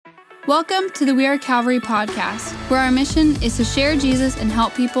Welcome to the We Are Calvary podcast, where our mission is to share Jesus and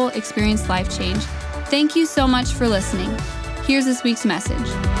help people experience life change. Thank you so much for listening. Here's this week's message.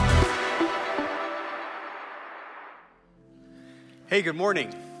 Hey, good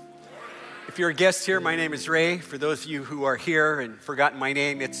morning. If you're a guest here, my name is Ray. For those of you who are here and forgotten my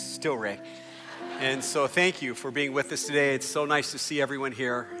name, it's still Ray. And so thank you for being with us today. It's so nice to see everyone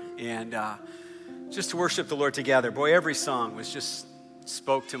here and just to worship the Lord together. Boy, every song was just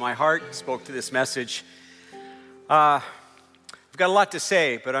spoke to my heart, spoke to this message. I've got a lot to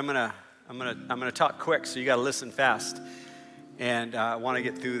say, but I'm gonna talk quick, so you got to listen fast. And I want to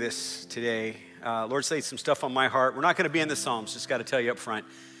get through this today. Lord's laid some stuff on my heart. We're not going to be in the Psalms. Just got to tell you up front.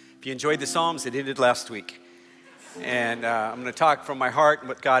 If you enjoyed the Psalms, it ended last week. And I'm going to talk from my heart and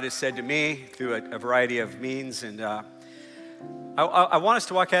what God has said to me through a variety of means. And I want us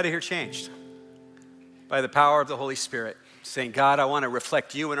to walk out of here changed by the power of the Holy Spirit. Saying, God, I want to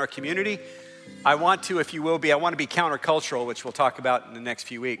reflect you in our community. I want to, if you will be, I want to be countercultural, which we'll talk about in the next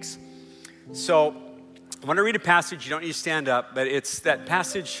few weeks. So I want to read a passage. You don't need to stand up, but it's that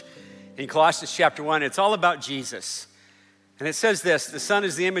passage in Colossians chapter 1. It's all about Jesus. And it says this: the Son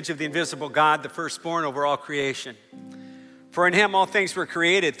is the image of the invisible God, the firstborn over all creation. For in him all things were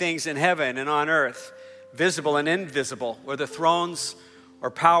created, things in heaven and on earth, visible and invisible, whether thrones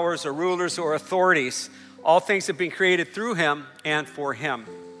or powers or rulers or authorities. All things have been created through him and for him.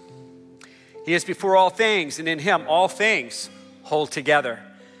 He is before all things, and in him all things hold together.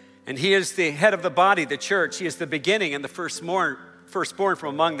 And he is the head of the body, the church. He is the beginning and the firstborn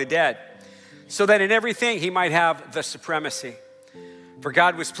from among the dead, so that in everything he might have the supremacy. For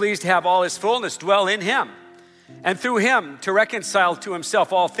God was pleased to have all his fullness dwell in him, and through him to reconcile to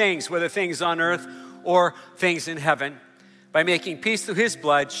himself all things, whether things on earth or things in heaven, by making peace through his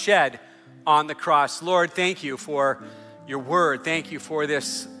blood shed on the cross. Lord, thank you for your word. Thank you for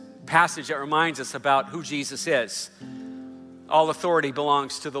this passage that reminds us about who Jesus is. All authority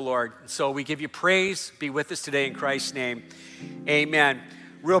belongs to the Lord. So we give you praise. Be with us today in Christ's name. Amen.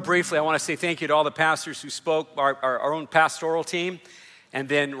 Real briefly, I want to say thank you to all the pastors who spoke, our own pastoral team, and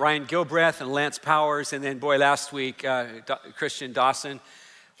then Ryan Gilbreth and Lance Powers, and then, boy, last week, Christian Dawson.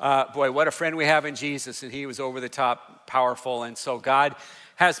 Boy, what a friend we have in Jesus, and he was over the top powerful. And so God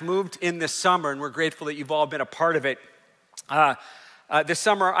has moved in this summer, and we're grateful that you've all been a part of it. This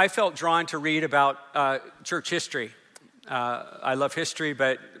summer, I felt drawn to read about church history. I love history,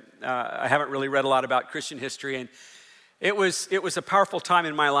 but I haven't really read a lot about Christian history, and it was a powerful time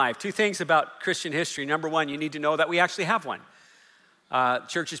in my life. Two things about Christian history. Number one, you need to know that we actually have one.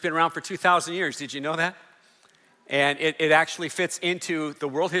 Church has been around for 2,000 years. Did you know that? And it actually fits into the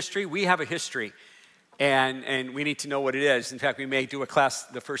world history. We have a history. And we need to know what it is. In fact, we may do a class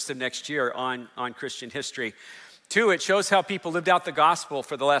the first of next year on Christian history. Two, it shows how people lived out the gospel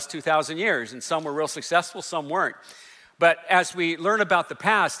for the last 2,000 years. And some were real successful, some weren't. But as we learn about the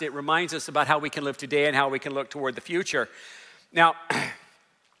past, it reminds us about how we can live today and how we can look toward the future. Now,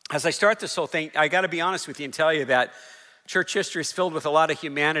 as I start this whole thing, I got to be honest with you and tell you that church history is filled with a lot of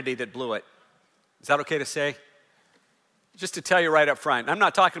humanity that blew it. Is that okay to say? Just to tell you right up front, I'm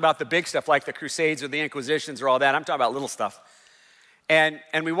not talking about the big stuff like the Crusades or the Inquisitions or all that. I'm talking about little stuff. And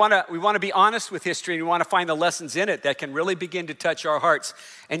we want to be honest with history, and we want to find the lessons in it that can really begin to touch our hearts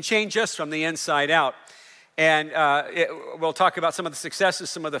and change us from the inside out. And we'll talk about some of the successes,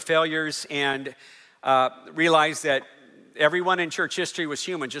 some of the failures, and realize that everyone in church history was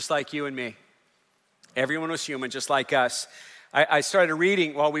human, just like you and me. Everyone was human, just like us. I started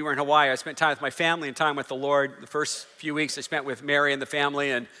reading while we were in Hawaii. I spent time with my family and time with the Lord. The first few weeks I spent with Mary and the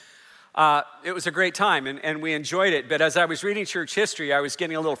family, and it was a great time, and we enjoyed it. But as I was reading church history, I was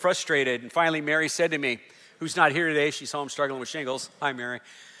getting a little frustrated, and finally Mary said to me, who's not here today, she's home struggling with shingles. Hi, Mary.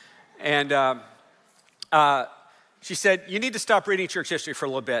 And she said, you need to stop reading church history for a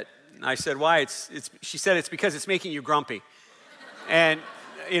little bit. And I said, why? She said, it's because it's making you grumpy. And,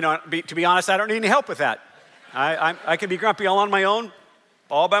 to be honest, I don't need any help with that. I can be grumpy all on my own,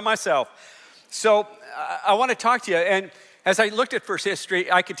 all by myself. So I want to talk to you. And as I looked at first history,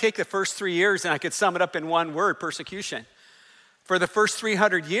 I could take the first 3 years and I could sum it up in one word: persecution. For the first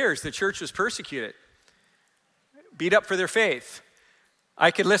 300 years, the church was persecuted, beat up for their faith.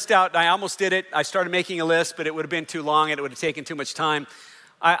 I could list out, I almost did it. I started making a list, but it would have been too long and it would have taken too much time.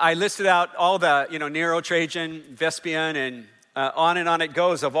 I listed out all the, Nero, Trajan, Vespasian, and on it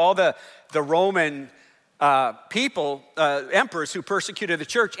goes, of all the Roman emperors who persecuted the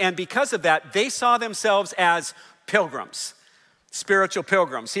church. And because of that, they saw themselves as pilgrims, spiritual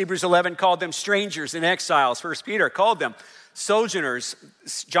pilgrims. Hebrews 11 called them strangers and exiles. 1 Peter called them sojourners.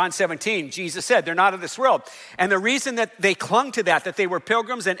 John 17, Jesus said, they're not of this world. And the reason that they clung to that they were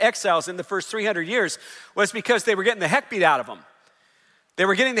pilgrims and exiles in the first 300 years, was because they were getting the heck beat out of them. They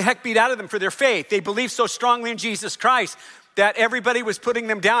were getting the heck beat out of them for their faith. They believed so strongly in Jesus Christ that everybody was putting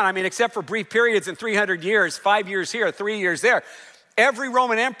them down. I mean, except for brief periods in 300 years, 5 years here, 3 years there. Every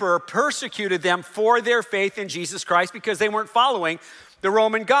Roman emperor persecuted them for their faith in Jesus Christ because they weren't following the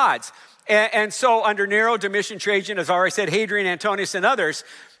Roman gods. And so under Nero, Domitian, Trajan, as I already said, Hadrian, Antonius, and others,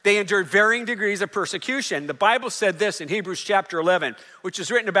 they endured varying degrees of persecution. The Bible said this in Hebrews chapter 11, which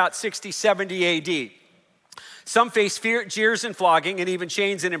is written about 60, 70 AD. Some faced jeers and flogging and even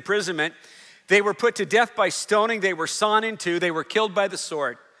chains and imprisonment. They were put to death by stoning. They were sawn in two. They were killed by the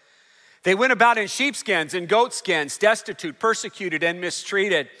sword. They went about in sheepskins and goatskins, destitute, persecuted, and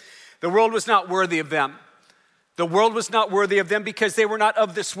mistreated. The world was not worthy of them. The world was not worthy of them because they were not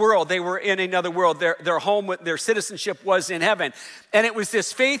of this world. They were in another world. Their home, their citizenship was in heaven. And it was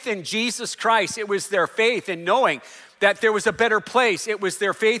this faith in Jesus Christ. It was their faith in knowing that there was a better place. It was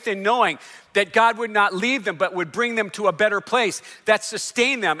their faith in knowing that God would not leave them, but would bring them to a better place that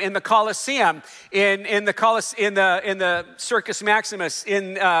sustained them in the Colosseum, in the Circus Maximus,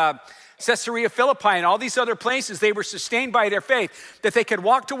 in Caesarea Philippi, and all these other places. They were sustained by their faith, that they could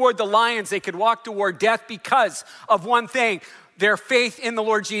walk toward the lions, they could walk toward death because of one thing, their faith in the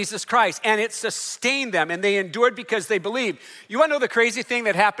Lord Jesus Christ. And it sustained them, and they endured because they believed. You want to know the crazy thing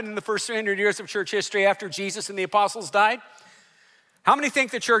that happened in the first 300 years of church history after Jesus and the apostles died? How many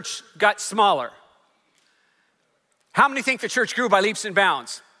think the church got smaller? How many think the church grew by leaps and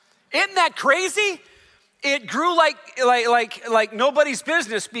bounds? Isn't that crazy? It grew like nobody's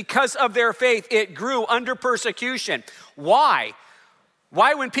business because of their faith. It grew under persecution. Why?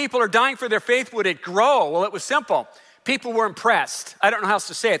 Why, when people are dying for their faith, would it grow? Well, it was simple. People were impressed. I don't know how else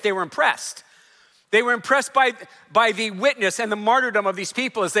to say it. They were impressed. They were impressed by the witness and the martyrdom of these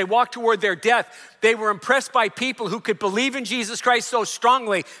people as they walked toward their death. They were impressed by people who could believe in Jesus Christ so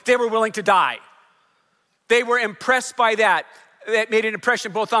strongly, they were willing to die. They were impressed by that. That made an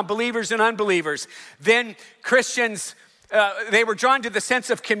impression both on believers and unbelievers. Then Christians, they were drawn to the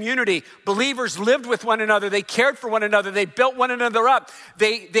sense of community. Believers lived with one another. They cared for one another. They built one another up.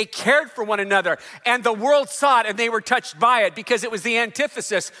 They cared for one another. And the world saw it and they were touched by it because it was the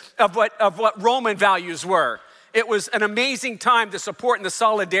antithesis of what Roman values were. It was an amazing time, the support and the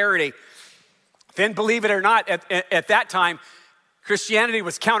solidarity. Then, believe it or not, at that time, Christianity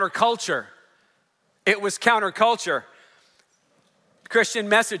was counterculture. It was counterculture. Christian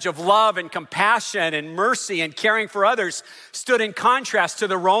message of love and compassion and mercy and caring for others stood in contrast to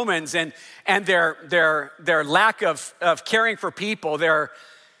the Romans and their lack of caring for people,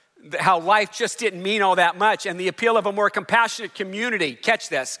 how life just didn't mean all that much, and the appeal of a more compassionate community. Catch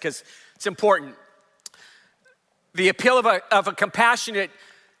this, because it's important. The appeal of a compassionate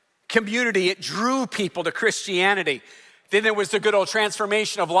community, it drew people to Christianity. Then there was the good old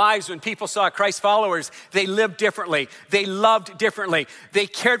transformation of lives when people saw Christ followers. They lived differently. They loved differently. They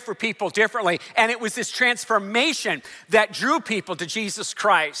cared for people differently. And it was this transformation that drew people to Jesus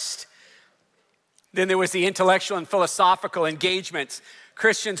Christ. Then there was the intellectual and philosophical engagements.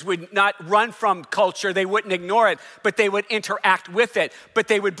 Christians would not run from culture. They wouldn't ignore it, but they would interact with it. But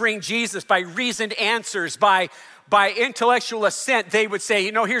they would bring Jesus by reasoned answers, by intellectual assent. They would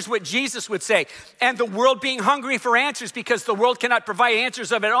say, here's what Jesus would say. And the world being hungry for answers because the world cannot provide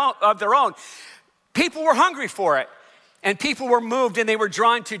answers of their own. People were hungry for it. And people were moved and they were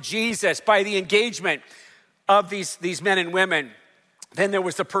drawn to Jesus by the engagement of these men and women. Then there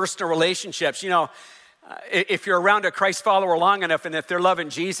was the personal relationships. If you're around a Christ follower long enough and if they're loving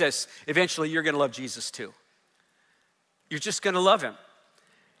Jesus, eventually you're going to love Jesus too. You're just going to love him.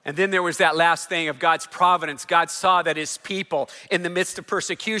 And then there was that last thing of God's providence. God saw that his people, in the midst of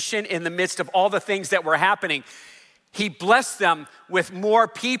persecution, in the midst of all the things that were happening, he blessed them with more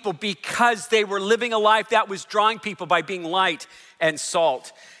people because they were living a life that was drawing people by being light and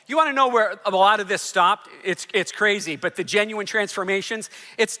salt. You want to know where a lot of this stopped? It's crazy, but the genuine transformations,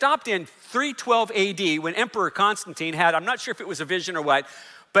 it stopped in 312 AD when Emperor Constantine had, I'm not sure if it was a vision or what,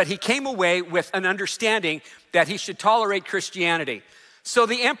 but he came away with an understanding that he should tolerate Christianity. So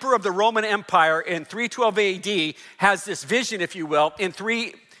the emperor of the Roman Empire in 312 AD has this vision, if you will. In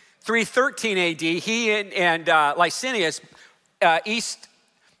 313 AD, he and Licinius,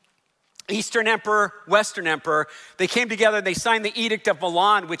 Eastern Emperor, Western Emperor, they came together and they signed the Edict of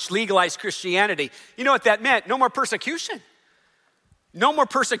Milan, which legalized Christianity. You know what that meant? No more persecution. No more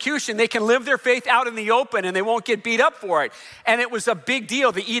persecution. They can live their faith out in the open and they won't get beat up for it. And it was a big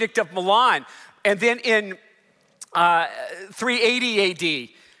deal, the Edict of Milan. And then in 380 AD,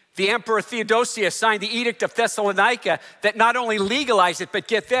 The Emperor Theodosius signed the Edict of Thessalonica that not only legalized it, but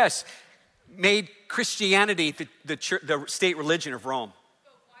get this, made Christianity the state religion of Rome.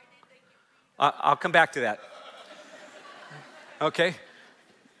 I'll come back to that. Okay?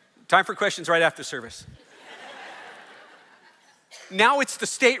 Time for questions right after service. Now it's the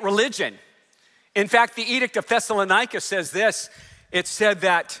state religion. In fact, the Edict of Thessalonica says this. It said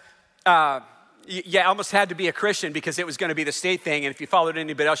that you almost had to be a Christian because it was going to be the state thing, and if you followed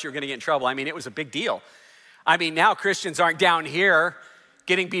anybody else, you were going to get in trouble. I mean, it was a big deal. I mean, now Christians aren't down here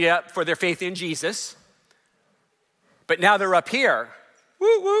getting beat up for their faith in Jesus, but now they're up here.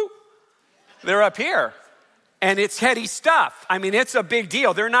 Woo, woo. They're up here, and it's heady stuff. I mean, it's a big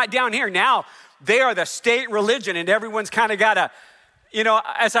deal. They're not down here. Now they are the state religion, and everyone's kind of got to, you know,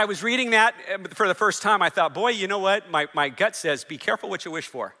 as I was reading that for the first time, I thought, boy, you know what? My gut says, be careful what you wish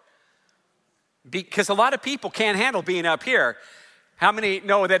for. Because a lot of people can't handle being up here. How many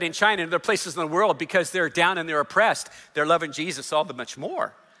know that in China and other places in the world, because they're down and they're oppressed, they're loving Jesus all the much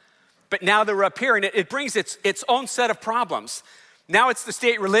more. But now they're up here, and it brings its own set of problems. Now it's the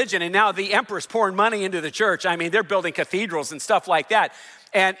state religion, and now the emperor's pouring money into the church. I mean, they're building cathedrals and stuff like that.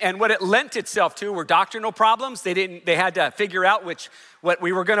 And what it lent itself to were doctrinal problems. They had to figure out what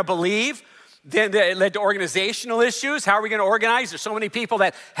we were going to believe. Then it led to organizational issues. How are we going to organize? There's so many people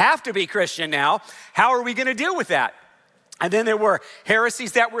that have to be Christian now. How are we going to deal with that? And then there were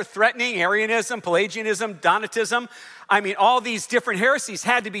heresies that were threatening, Arianism, Pelagianism, Donatism. I mean, all these different heresies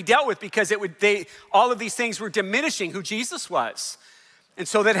had to be dealt with because all of these things were diminishing who Jesus was. And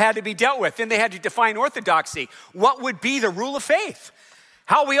so that had to be dealt with. Then they had to define orthodoxy. What would be the rule of faith?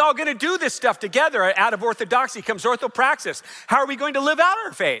 How are we all going to do this stuff together? Out of orthodoxy comes orthopraxis. How are we going to live out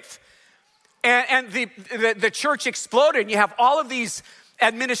our faith? And the church exploded, and you have all of these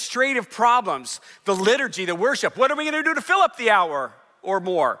administrative problems, the liturgy, the worship. What are we going to do to fill up the hour or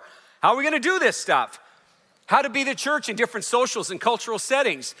more? How are we going to do this stuff? How to be the church in different socials and cultural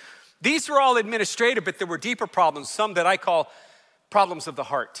settings. These were all administrative, but there were deeper problems, some that I call problems of the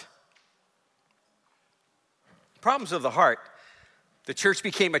heart. Problems of the heart. The church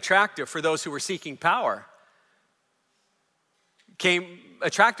became attractive for those who were seeking power. Became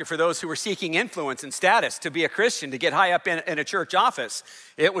attractive for those who were seeking influence and status, to be a Christian, to get high up in a church office.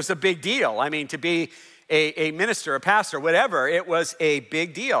 It was a big deal. I mean, to be a minister, a pastor, whatever, it was a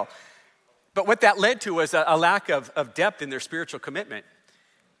big deal. But what that led to was a lack of depth in their spiritual commitment.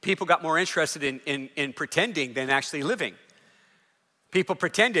 People got more interested in pretending than actually living. People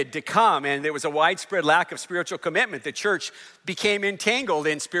pretended to come, and there was a widespread lack of spiritual commitment. The church became entangled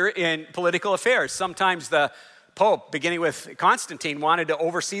in political affairs. Sometimes the Pope, beginning with Constantine, wanted to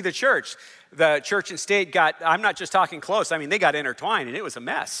oversee the church. The church and state I'm not just talking close, I mean, they got intertwined, and it was a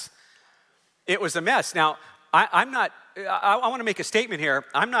mess. It was a mess. Now, I want to make a statement here.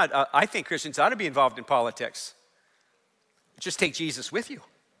 I think Christians ought to be involved in politics. Just take Jesus with you.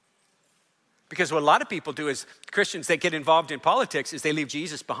 Because what a lot of people do is, Christians that get involved in politics, is they leave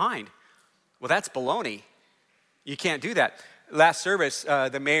Jesus behind. Well, that's baloney. You can't do that. Last service,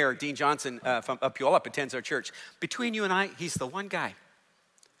 the mayor, Dean Johnson from Puyallup, attends our church. Between you and I, he's the one guy.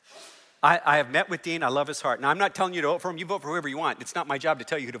 I have met with Dean. I love his heart. Now, I'm not telling you to vote for him. You vote for whoever you want. It's not my job to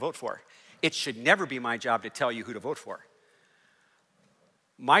tell you who to vote for. It should never be my job to tell you who to vote for.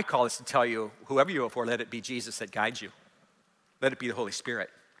 My call is to tell you, whoever you vote for, let it be Jesus that guides you. Let it be the Holy Spirit.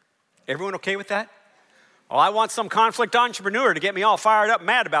 Everyone okay with that? Oh, I want some conflict entrepreneur to get me all fired up and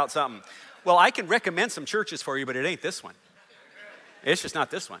mad about something. Well, I can recommend some churches for you, but it ain't this one. It's just not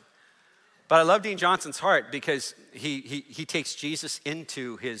this one. But I love Dean Johnson's heart because he takes Jesus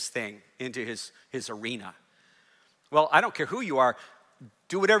into his thing, into his arena. Well, I don't care who you are.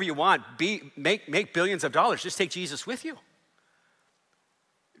 Do whatever you want. Make billions of dollars. Just take Jesus with you.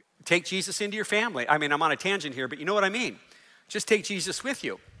 Take Jesus into your family. I mean, I'm on a tangent here, but you know what I mean. Just take Jesus with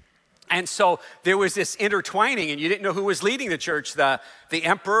you. And so there was this intertwining, and you didn't know who was leading the church, the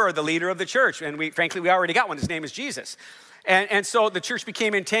emperor or the leader of the church. And we already got one. His name is Jesus. And so the church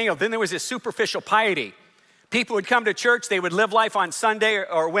became entangled. Then there was this superficial piety. People would come to church. They would live life on Sunday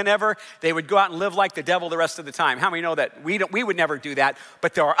or whenever. They would go out and live like the devil the rest of the time. How many know that we would never do that?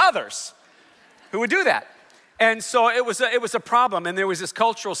 But there are others who would do that. And so it was a problem. And there was this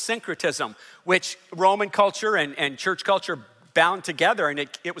cultural syncretism, which Roman culture and church culture bound together. And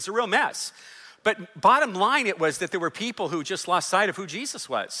it was a real mess. But bottom line, it was that there were people who just lost sight of who Jesus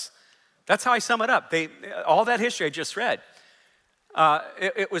was. That's how I sum it up. All that history I just read.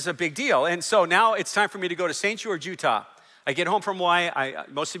 It was a big deal. And so now it's time for me to go to St. George, Utah. I get home from Hawaii.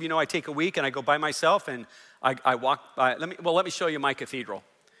 Most of you know I take a week and I go by myself and I walk by. Let me show you my cathedral.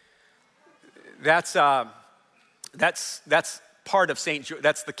 That's part of St. George.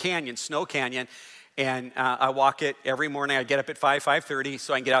 That's the canyon, Snow Canyon. And I walk it every morning. I get up at 5:30,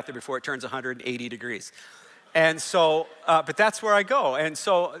 so I can get out there before it turns 180 degrees. And so, but that's where I go. And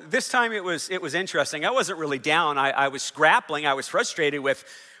so this time it was interesting. I wasn't really down. I was grappling. I was frustrated with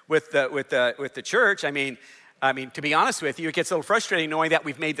the church. I mean, to be honest with you, it gets a little frustrating knowing that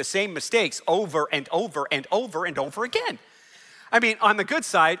we've made the same mistakes over and over and over and over again. I mean, on the good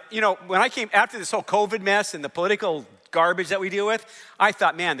side, when I came after this whole COVID mess and the political garbage that we deal with, I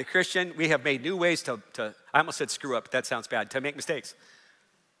thought, man, the Christian, we have made new ways to I almost said screw up, but that sounds bad, to make mistakes.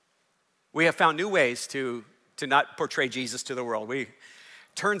 We have found new ways to not portray Jesus to the world.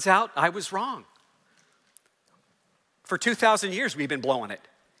 Turns out I was wrong. For 2,000 years, we've been blowing it.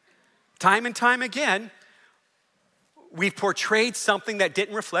 Time and time again, we've portrayed something that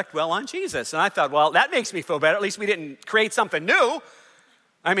didn't reflect well on Jesus. And I thought, well, that makes me feel better. At least we didn't create something new.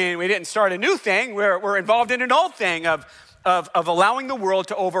 I mean, we didn't start a new thing. We're involved in an old thing of allowing the world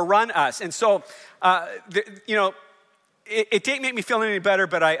to overrun us. And so, it didn't make me feel any better,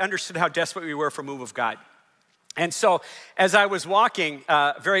 but I understood how desperate we were for a move of God. And so, as I was walking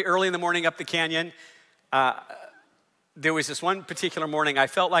very early in the morning up the canyon, there was this one particular morning, I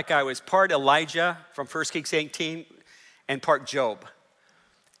felt like I was part Elijah from 1 Kings 18 and part Job.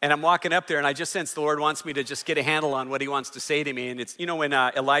 And I'm walking up there, and I just sense the Lord wants me to just get a handle on what he wants to say to me. And it's, when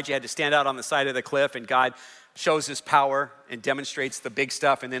Elijah had to stand out on the side of the cliff, and God shows his power and demonstrates the big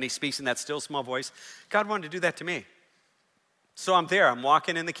stuff, and then he speaks in that still small voice. God wanted to do that to me. So I'm there, I'm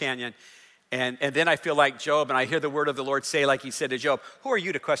walking in the canyon, and then I feel like Job, and I hear the word of the Lord say, like he said to Job, who are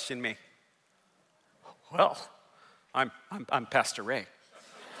you to question me? Well, I'm Pastor Ray.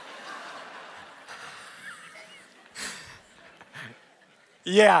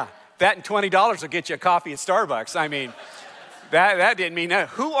 Yeah, that and $20 will get you a coffee at Starbucks. I mean, that didn't mean that.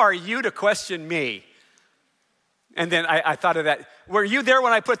 Who are you to question me? And then I thought of that. Were you there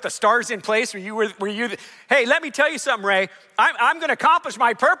when I put the stars in place? Were you? Hey, let me tell you something, Ray. I'm going to accomplish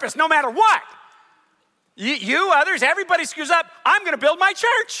my purpose no matter what. You, others, everybody screws up. I'm going to build my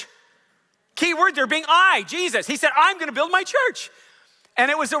church. Key word there being I, Jesus. He said, I'm going to build my church.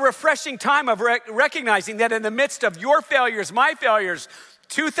 And it was a refreshing time of recognizing that in the midst of your failures, my failures,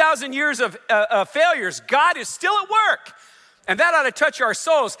 2,000 years of failures, God is still at work. And that ought to touch our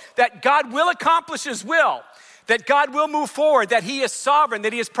souls, that God will accomplish his will, that God will move forward, that he is sovereign,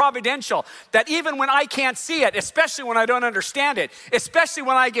 that he is providential, that even when I can't see it, especially when I don't understand it, especially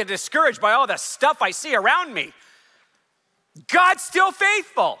when I get discouraged by all the stuff I see around me, God's still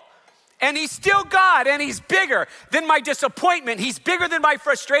faithful. And he's still God, and he's bigger than my disappointment. He's bigger than my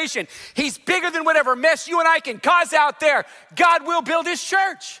frustration. He's bigger than whatever mess you and I can cause out there. God will build his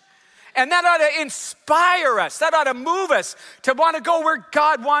church. And that ought to inspire us. That ought to move us to want to go where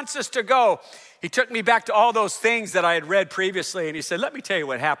God wants us to go. He took me back to all those things that I had read previously, and he said, let me tell you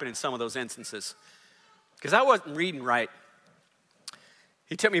what happened in some of those instances. Because I wasn't reading right.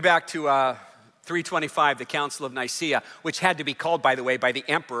 He took me back to 325, the Council of Nicaea, which had to be called, by the way, by the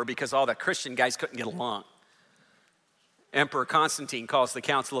emperor because all the Christian guys couldn't get along. Emperor Constantine calls the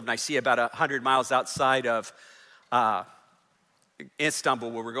Council of Nicaea about 100 miles outside of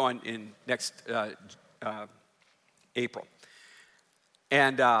Istanbul, where we're going in next April.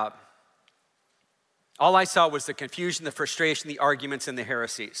 And all I saw was the confusion, the frustration, the arguments, and the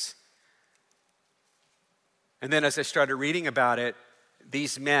heresies. And then as I started reading about it,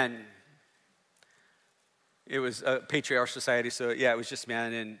 these men, it was a patriarchal society, so yeah, it was just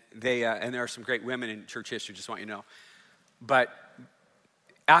men, and and there are some great women in church history, just want you to know. But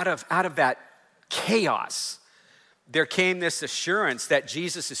out of that chaos, there came this assurance that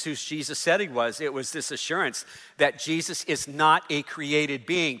Jesus is who Jesus said he was. It was this assurance that Jesus is not a created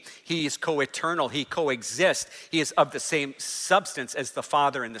being. He is co-eternal. He coexists. He is of the same substance as the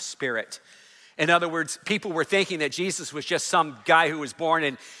Father and the Spirit. In other words, people were thinking that Jesus was just some guy who was born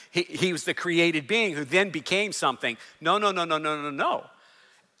and he was the created being who then became something. No.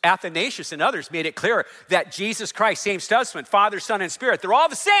 Athanasius and others made it clear that Jesus Christ, same substance, Father, Son, and Spirit, they're all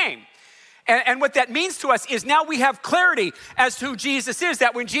the same. And what that means to us is now we have clarity as to who Jesus is,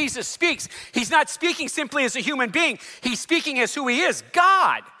 that when Jesus speaks, he's not speaking simply as a human being. He's speaking as who he is,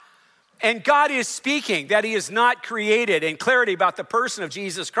 God. And God is speaking that he is not created, and clarity about the person of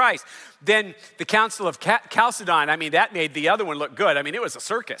Jesus Christ. Then the Council of Chalcedon, that made the other one look good. It was a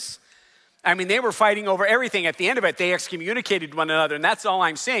circus. They were fighting over everything. At the end of it, they excommunicated one another, and that's all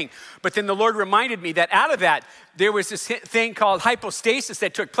I'm saying. But then the Lord reminded me that out of that, there was this thing called hypostasis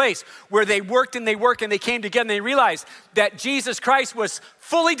that took place, where they worked and they came together, and they realized that Jesus Christ was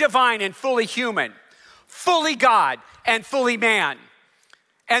fully divine and fully human, fully God and fully man.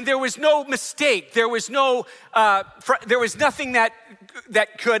 And there was no mistake. There was nothing that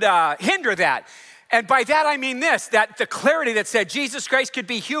could hinder that. And by that I mean this, that the clarity that said Jesus Christ could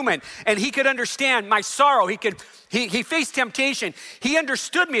be human and he could understand my sorrow. He faced temptation. He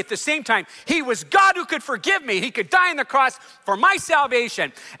understood me at the same time. He was God who could forgive me. He could die on the cross for my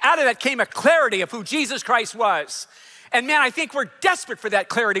salvation. Out of that came a clarity of who Jesus Christ was. And man, I think we're desperate for that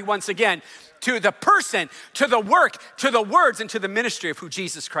clarity once again, to the person, to the work, to the words, and to the ministry of who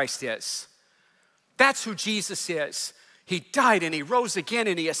Jesus Christ is. That's who Jesus is. He died and he rose again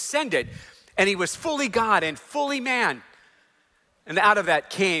and he ascended. And he was fully God and fully man. And out of that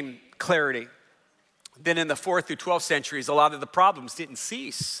came clarity. Then in the 4th through 12th centuries, a lot of the problems didn't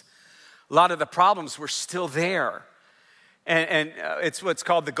cease. A lot of the problems were still there. And it's what's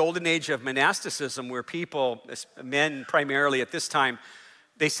called the golden age of monasticism, where people, men primarily at this time,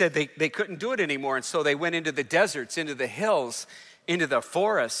 they said they couldn't do it anymore. And so they went into the deserts, into the hills, into the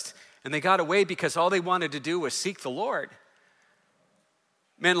forest, and they got away because all they wanted to do was seek the Lord.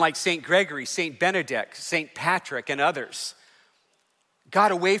 Men like St. Gregory, St. Benedict, St. Patrick, and others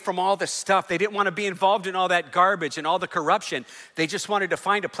got away from all the stuff. They didn't want to be involved in all that garbage and all the corruption. They just wanted to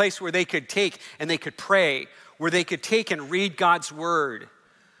find a place where they could take and they could pray, where they could take and read God's word,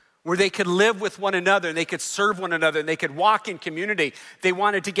 where they could live with one another and they could serve one another and they could walk in community. They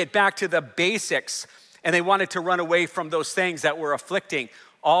wanted to get back to the basics and they wanted to run away from those things that were afflicting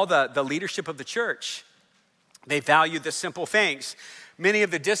all the leadership of the church. They valued the simple things. Many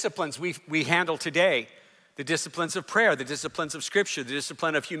of the disciplines we handle today, the disciplines of prayer, the disciplines of scripture, the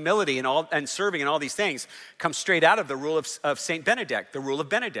discipline of humility and serving and all these things come straight out of the rule of St. Benedict, the rule of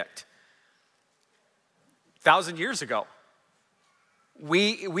Benedict. 1,000 years ago.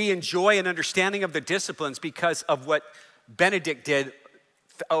 We enjoy an understanding of the disciplines because of what Benedict did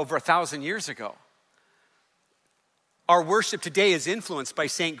over 1,000 years ago. Our worship today is influenced by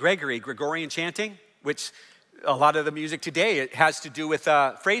St. Gregory, Gregorian chanting, which a lot of the music today, it has to do with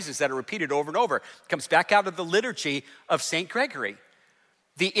phrases that are repeated over and over. It comes back out of the liturgy of St. Gregory.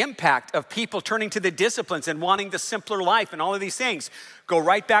 The impact of people turning to the disciplines and wanting the simpler life and all of these things go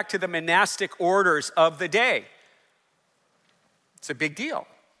right back to the monastic orders of the day. It's a big deal.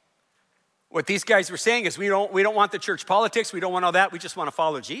 What these guys were saying is we don't want the church politics. We don't want all that. We just want to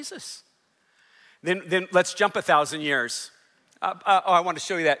follow Jesus. Then let's jump 1,000 years. I want to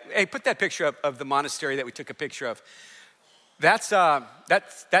show you that. Hey, put that picture up of the monastery that we took a picture of. That's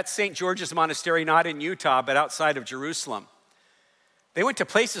St. George's Monastery, not in Utah, but outside of Jerusalem. They went to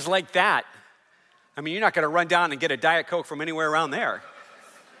places like that. I mean, you're not going to run down and get a Diet Coke from anywhere around there.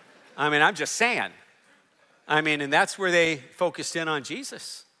 I mean, I'm just saying. And that's where they focused in on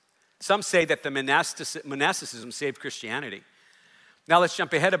Jesus. Some say that the monasticism saved Christianity. Now let's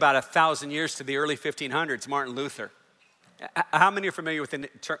jump ahead about 1,000 years to the early 1500s, Martin Luther. How many are familiar with the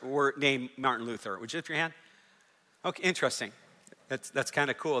name Martin Luther? Would you lift your hand? Okay, interesting. That's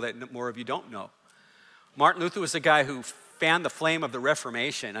kind of cool that more of you don't know. Martin Luther was a guy who fanned the flame of the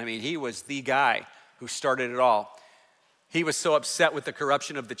Reformation. He was the guy who started it all. He was so upset with the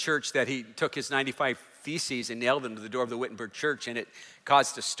corruption of the church that he took his 95 Theses and nailed them to the door of the Wittenberg church, and it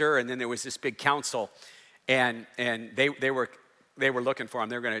caused a stir. And then there was this big council, and they were looking for him.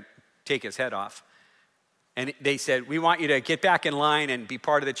 They were going to take his head off. And they said, we want you to get back in line and be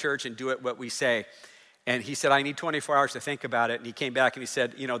part of the church and do it what we say. And he said, I need 24 hours to think about it. And he came back and he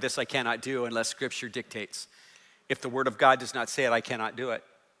said, this I cannot do unless Scripture dictates. If the Word of God does not say it, I cannot do it.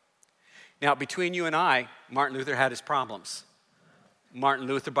 Now, between you and I, Martin Luther had his problems. Martin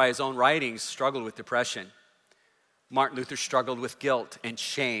Luther, by his own writings, struggled with depression. Martin Luther struggled with guilt and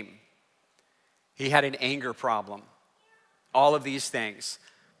shame. He had an anger problem. All of these things.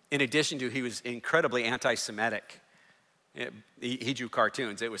 In addition to, he was incredibly anti-Semitic. He drew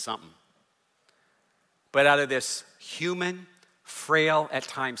cartoons. It was something. But out of this human, frail, at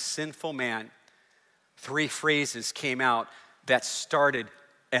times sinful man, 3 phrases came out that started,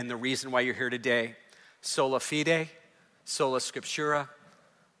 and the reason why you're here today: sola fide, sola scriptura,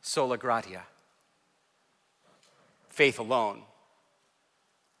 sola gratia. Faith alone.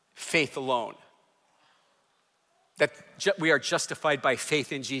 Faith alone. That we are justified by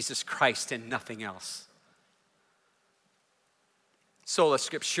faith in Jesus Christ and nothing else. Sola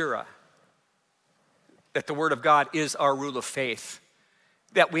scriptura. That the Word of God is our rule of faith.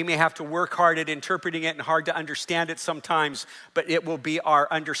 That we may have to work hard at interpreting it and hard to understand it sometimes, but it will be our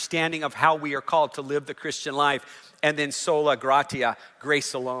understanding of how we are called to live the Christian life. And then sola gratia,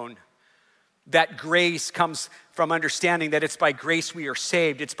 grace alone. That grace comes from understanding that it's by grace we are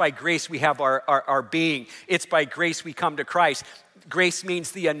saved. It's by grace we have our being. It's by grace we come to Christ. Grace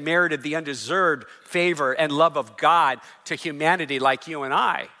means the unmerited, the undeserved favor and love of God to humanity like you and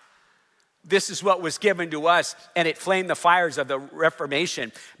I. This is what was given to us, and it flamed the fires of the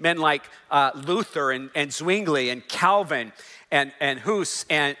Reformation. Men like Luther and Zwingli and Calvin and Hus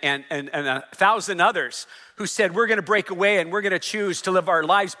and 1,000 others who said, we're gonna break away and we're gonna choose to live our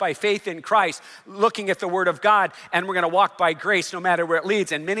lives by faith in Christ, looking at the Word of God, and we're gonna walk by grace no matter where it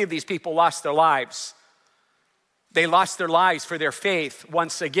leads. And many of these people lost their lives. They lost their lives for their faith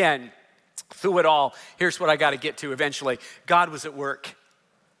once again. Through it all, here's what I gotta get to eventually. God was at work.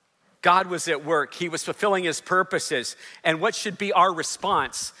 God was at work. He was fulfilling his purposes. And what should be our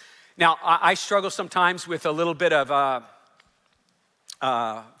response? Now, I struggle sometimes with a little bit of,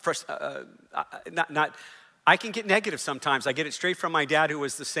 I can get negative sometimes. I get it straight from my dad, who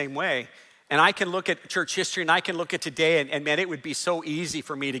was the same way. And I can look at church history and I can look at today and man, it would be so easy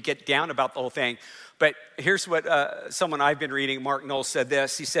for me to get down about the whole thing. But here's what someone I've been reading, Mark Knowles, said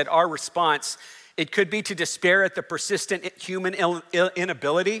this. He said, our response, it could be to despair at the persistent human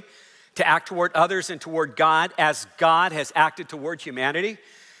inability to act toward others and toward God as God has acted toward humanity.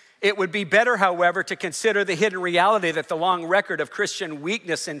 It would be better, however, to consider the hidden reality that the long record of Christian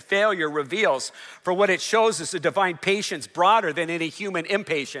weakness and failure reveals. For what it shows is a divine patience broader than any human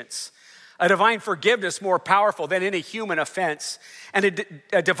impatience, a divine forgiveness more powerful than any human offense, and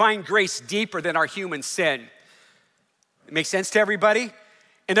a divine grace deeper than our human sin. It makes sense to everybody?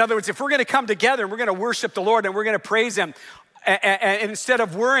 In other words, if we're gonna come together and we're gonna worship the Lord and we're gonna praise him, and instead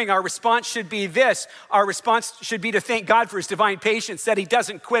of worrying, our response should be this. Our response should be to thank God for his divine patience, that he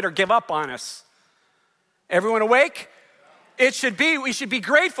doesn't quit or give up on us. Everyone awake? We should be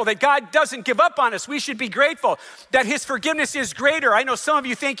grateful that God doesn't give up on us. We should be grateful that his forgiveness is greater. I know some of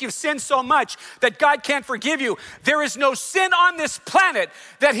you think you've sinned so much that God can't forgive you. There is no sin on this planet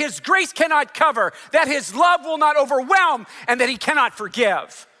that his grace cannot cover, that his love will not overwhelm, and that he cannot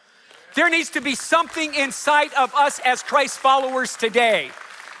forgive. There needs to be something inside of us as Christ followers today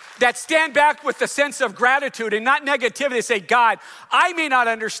that stand back with the sense of gratitude and not negativity. Say, God, I may not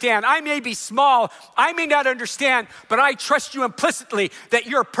understand. I may be small. I may not understand, but I trust you implicitly that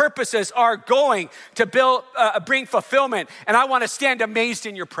your purposes are going to bring fulfillment. And I want to stand amazed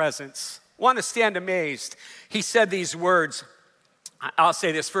in your presence. I want to stand amazed. He said these words. I'll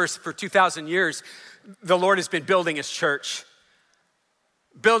say this first. For 2,000 years, the Lord has been building his church.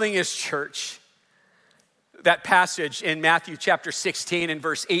 Building his church. That passage in Matthew chapter 16 and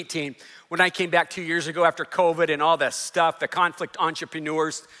verse 18, when I came back 2 years ago after COVID and all that stuff, the conflict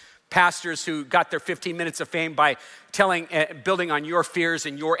entrepreneurs, pastors who got their 15 minutes of fame by building on your fears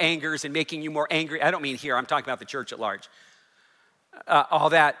and your angers and making you more angry. I don't mean here, I'm talking about the church at large. All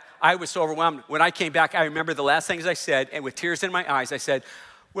that, I was so overwhelmed. When I came back, I remember the last things I said, and with tears in my eyes, I said,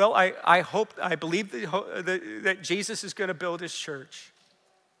 well, I believe that Jesus is gonna build his church.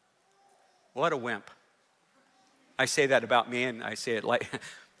 What a wimp. I say that about me, and I say it like,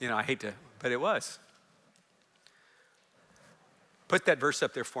 I hate to, but it was. Put that verse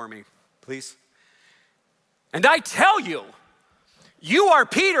up there for me, please. And I tell you, you are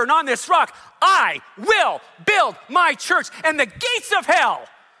Peter, and on this rock, I will build my church, and the gates of hell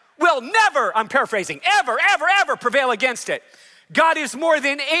will never, I'm paraphrasing, ever prevail against it. God is more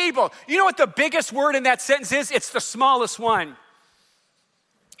than able. You know what the biggest word in that sentence is? It's the smallest one.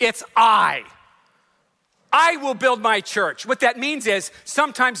 It's I will build my church. What that means is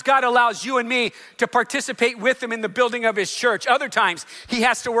sometimes God allows you and me to participate with him in the building of his church. Other times he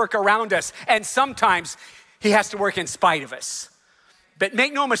has to work around us, and sometimes he has to work in spite of us. But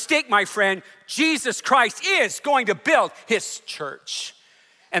make no mistake, my friend, Jesus Christ is going to build his church.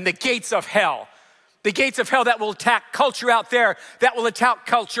 And the gates of hell that will attack culture out there, that will attack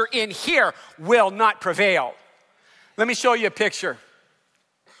culture in here, will not prevail. Let me show you a picture.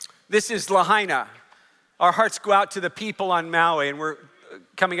 This is Lahaina. Our hearts go out to the people on Maui, and we're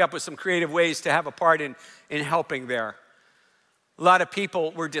coming up with some creative ways to have a part in helping there. A lot of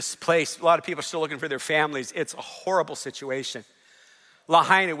people were displaced. A lot of people are still looking for their families. It's a horrible situation.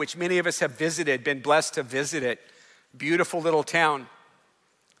 Lahaina, which many of us have visited, been blessed to visit it. Beautiful little town,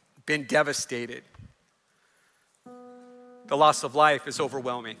 been devastated. The loss of life is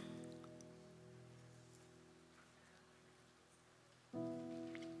overwhelming.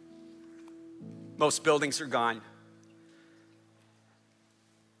 Most buildings are gone.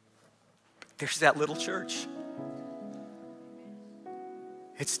 But there's that little church.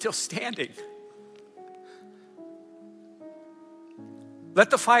 It's still standing. Let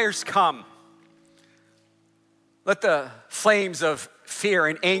the fires come. Let the flames of fear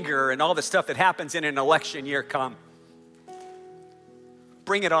and anger and all the stuff that happens in an election year come.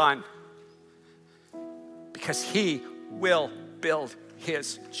 Bring it on. Because he will build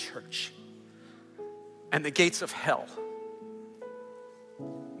his church. And the gates of hell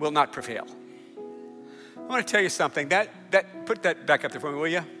will not prevail. I want to tell you something. Put that back up there for me, will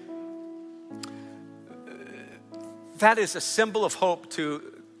you? That is a symbol of hope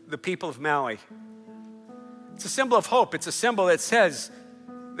to the people of Maui. It's a symbol of hope. It's a symbol that says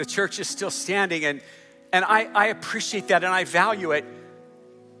the church is still standing, and I appreciate that and I value it.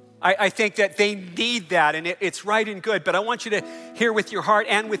 I think that they need that, and it's right and good, but I want you to hear with your heart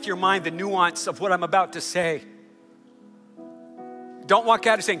and with your mind the nuance of what I'm about to say. Don't walk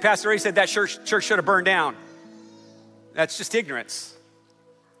out of saying, Pastor Ray said that church should have burned down. That's just ignorance.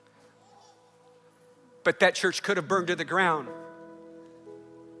 But that church could have burned to the ground,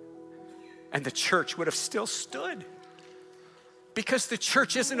 and the church would have still stood. Because the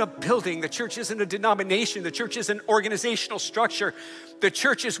church isn't a building, the church isn't a denomination, the church is an organizational structure. The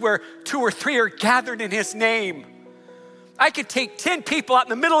church is where 2 or 3 are gathered in his name. I could take 10 people out in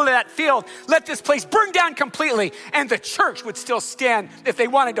the middle of that field, let this place burn down completely, and the church would still stand if they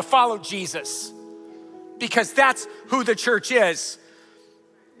wanted to follow Jesus. Because that's who the church is.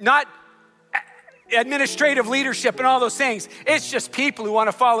 Not administrative leadership and all those things. It's just people who want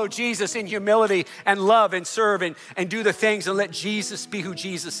to follow Jesus in humility and love and serve and do the things and let Jesus be who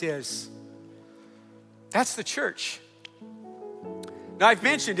Jesus is. That's the church. Now, I've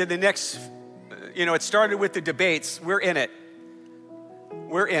mentioned in the next, it started with the debates. We're in it.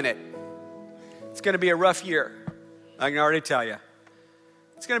 We're in it. It's going to be a rough year. I can already tell you.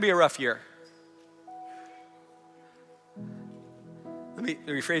 It's going to be a rough year. Let me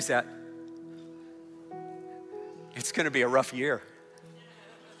rephrase that. It's going to be a rough year.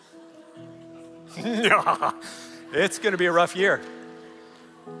 It's going to be a rough year.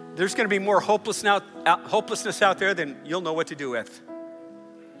 There's going to be more hopelessness out there than you'll know what to do with.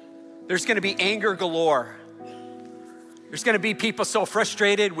 There's going to be anger galore. There's going to be people so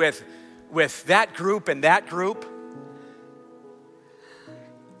frustrated with that group and that group.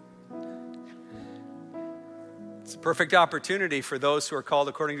 It's a perfect opportunity for those who are called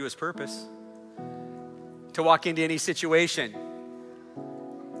according to his purpose to walk into any situation.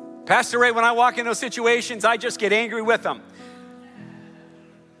 Pastor Ray, when I walk in those situations, I just get angry with them.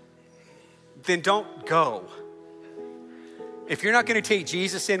 Then don't go. If you're not going to take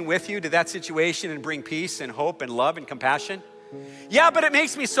Jesus in with you to that situation and bring peace and hope and love and compassion, yeah, but it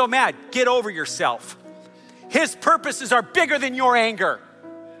makes me so mad. Get over yourself. His purposes are bigger than your anger.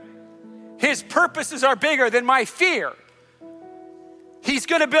 His purposes are bigger than my fear. He's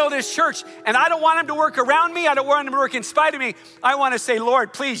going to build his church, and I don't want him to work around me. I don't want him to work in spite of me. I want to say,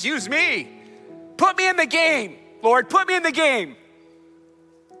 Lord, please use me. Put me in the game. Lord, put me in the game.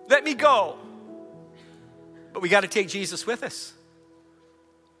 Let me go. But we got to take Jesus with us.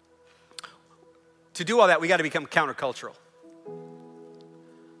 To do all that, we got to become countercultural.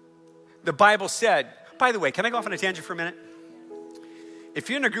 The Bible said, by the way, can I go off on a tangent for a minute? If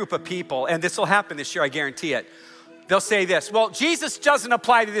you're in a group of people, and this will happen this year, I guarantee it, they'll say this, well, Jesus doesn't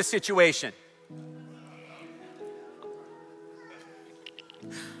apply to this situation.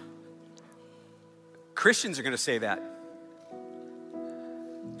 Christians are going to say that.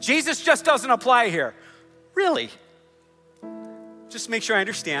 Jesus just doesn't apply here. Really? Just make sure I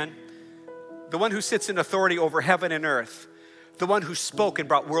understand. The one who sits in authority over heaven and earth, the one who spoke and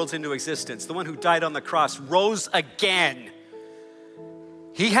brought worlds into existence, the one who died on the cross, rose again.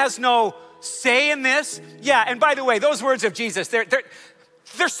 He has no say in this. Yeah, and by the way, those words of Jesus, they're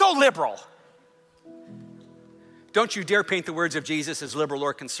so liberal. Don't you dare paint the words of Jesus as liberal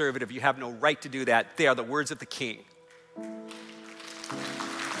or conservative. You have no right to do that. They are the words of the King.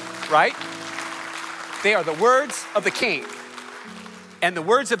 Right? They are the words of the King. And the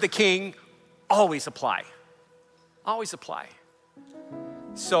words of the King always apply. Always apply.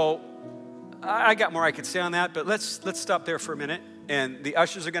 So I got more I could say on that, but let's stop there for a minute. And the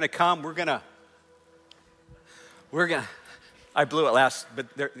ushers are going to come. We're going to, I blew it last, but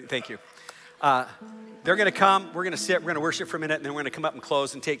thank you. They're going to come. We're going to sit. We're going to worship for a minute, and then we're going to come up and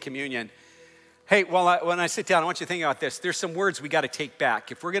close and take communion. Hey, when I sit down, I want you to think about this. There's some words we got to take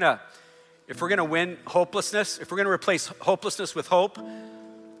back. If we're going to win hopelessness, if we're going to replace hopelessness with hope,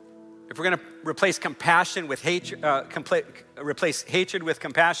 if we're going to replace compassion with hatred, replace hatred with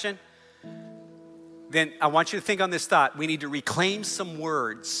compassion, then I want you to think on this thought. We need to reclaim some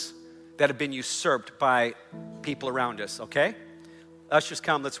words that have been usurped by people around us, okay? Ushers,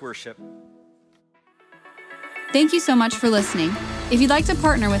 come, let's worship. Thank you so much for listening. If you'd like to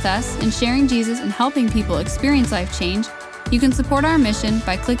partner with us in sharing Jesus and helping people experience life change, you can support our mission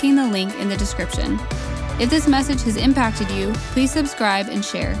by clicking the link in the description. If this message has impacted you, please subscribe and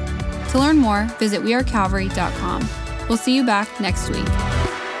share. To learn more, visit wearecalvary.com. We'll see you back next week.